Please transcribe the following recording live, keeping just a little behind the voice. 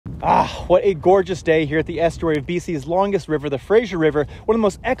What a gorgeous day here at the estuary of BC's longest river, the Fraser River, one of the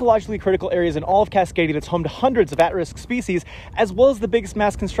most ecologically critical areas in all of Cascadia that's home to hundreds of at-risk species, as well as the biggest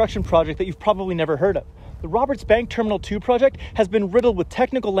mass construction project that you've probably never heard of. The Roberts Bank Terminal 2 project has been riddled with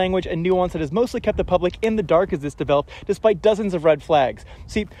technical language and nuance that has mostly kept the public in the dark as this developed, despite dozens of red flags.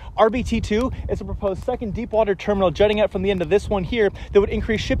 See, RBT2 is a proposed second deepwater terminal jutting out from the end of this one here that would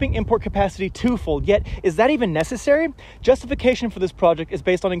increase shipping import capacity twofold. Yet, is that even necessary? Justification for this project is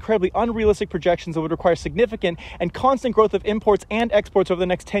based on incredibly unrealistic projections that would require significant and constant growth of imports and exports over the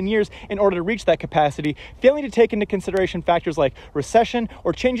next 10 years in order to reach that capacity, failing to take into consideration factors like recession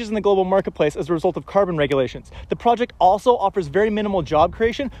or changes in the global marketplace as a result of carbon regulations. The project also offers very minimal job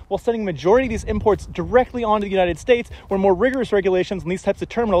creation while sending the majority of these imports directly onto the United States, where more rigorous regulations on these types of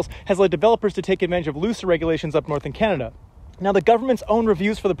terminals has led developers to take advantage of looser regulations up north in Canada. Now, the government's own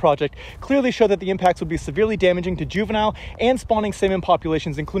reviews for the project clearly show that the impacts would be severely damaging to juvenile and spawning salmon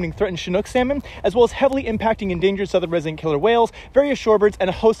populations, including threatened Chinook salmon, as well as heavily impacting endangered southern resident killer whales, various shorebirds, and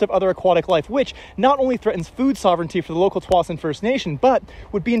a host of other aquatic life, which not only threatens food sovereignty for the local Tsawwassen First Nation, but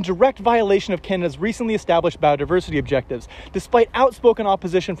would be in direct violation of Canada's recently established biodiversity objectives. Despite outspoken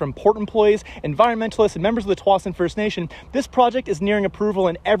opposition from port employees, environmentalists, and members of the Tsawwassen First Nation, this project is nearing approval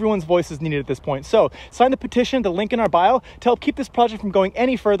and everyone's voice is needed at this point. So, sign the petition, the link in our bio, to help keep this project from going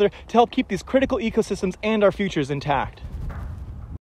any further, to help keep these critical ecosystems and our futures intact.